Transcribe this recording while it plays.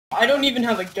I don't even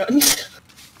have a gun.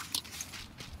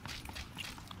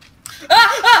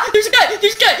 There's a guy!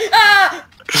 There's a guy! Ah!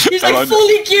 He's like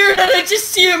fully geared and I just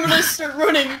see him and I start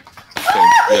running.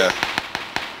 Yeah.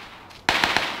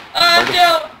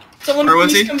 No! Someone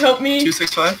please come help me.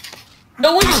 265?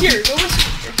 No one's here. No one's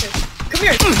here. Okay. Come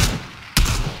here.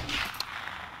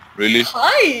 Really?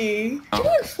 Hi! What you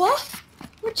doing, Fluff?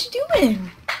 What you doing?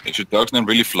 Is your dog's name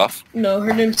really Fluff? No,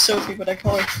 her name's Sophie, but I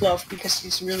call her Fluff because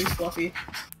she's really fluffy.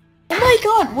 Oh my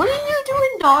god, what are you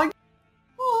doing, dog?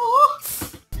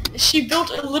 Aww. She built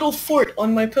a little fort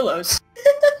on my pillows.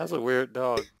 That's a weird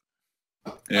dog.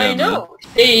 Yeah, I know.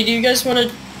 Man. Hey, do you guys want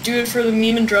to do it for the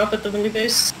meme and drop at the milli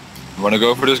base? You wanna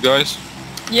go for this, guys?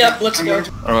 Yep, let's go.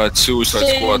 Alright,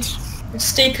 Suicide Squad.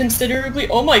 Stay considerably.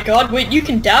 Oh my god, wait, you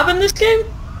can dab in this game?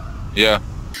 Yeah.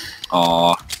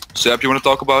 Aww. Zeb, you wanna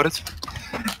talk about it?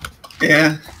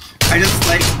 Yeah. I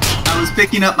was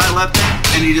picking up my left hand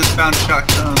and he just found a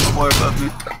shotgun on the floor above me.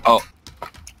 Oh.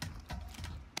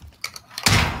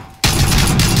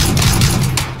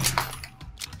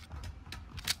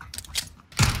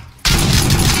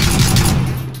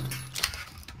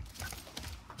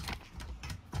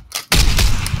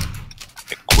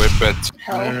 Equip it.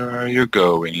 Hell. Where are you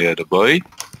going, little boy?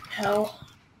 Hell.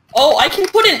 Oh, I can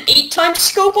put an 8x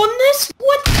scope on this?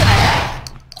 What the heck?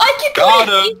 I can put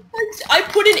an 8x... I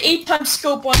put an 8x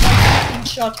scope on my fucking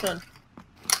shotgun.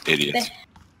 Idiot.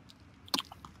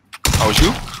 How was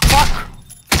you? Fuck!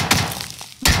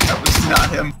 That was not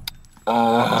him.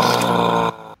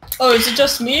 Oh, is it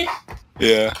just me?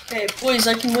 Yeah. Okay, boys,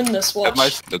 I can win this,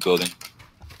 watch. The building.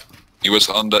 He was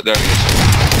on the... There he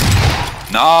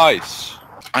is. Nice!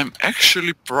 I'm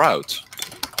actually proud.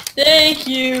 Thank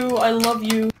you, I love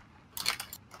you.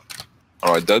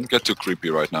 Alright, don't get too creepy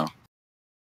right now.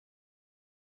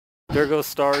 There goes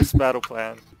Star's battle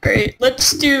plan. Great,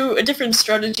 let's do a different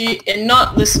strategy and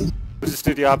not listen. We'll just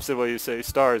do the opposite way you say.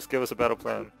 Stars, give us a battle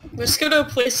plan. Let's go to a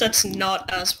place that's not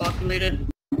as populated.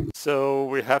 So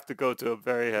we have to go to a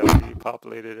very heavily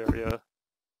populated area.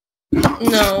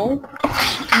 No.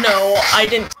 No, I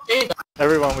didn't say that.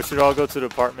 Everyone, we should all go to the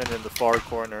apartment in the far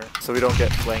corner so we don't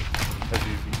get flanked as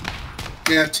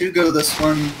easy. Yeah, 2 go this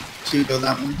one, 2 go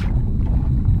that one.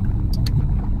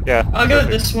 Yeah. I'll go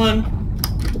this one.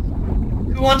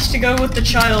 Who wants to go with the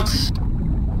child?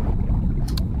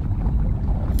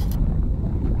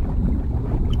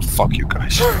 Fuck you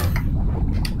guys.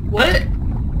 What?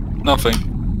 Nothing.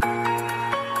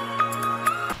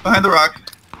 Behind the rock.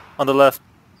 On the left.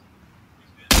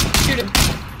 Shoot him.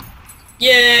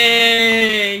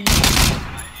 Yay!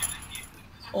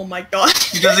 Oh my god.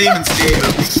 He doesn't even see you.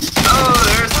 Oh,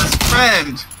 there's his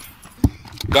friend!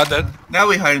 Got that? Now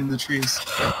we hide in the trees.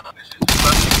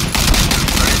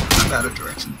 I'm out of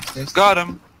direction. Got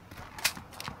him.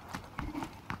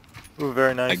 Ooh,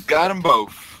 very nice. I got them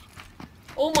both.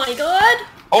 Oh my god!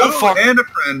 Oh fuck! And a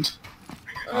friend.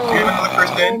 Oh, Do you have another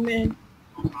first aid? Oh man.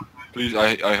 Please,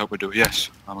 I hope I do. Yes,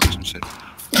 I'm gonna say.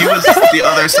 He was the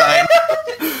other side.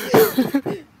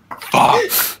 Fuck!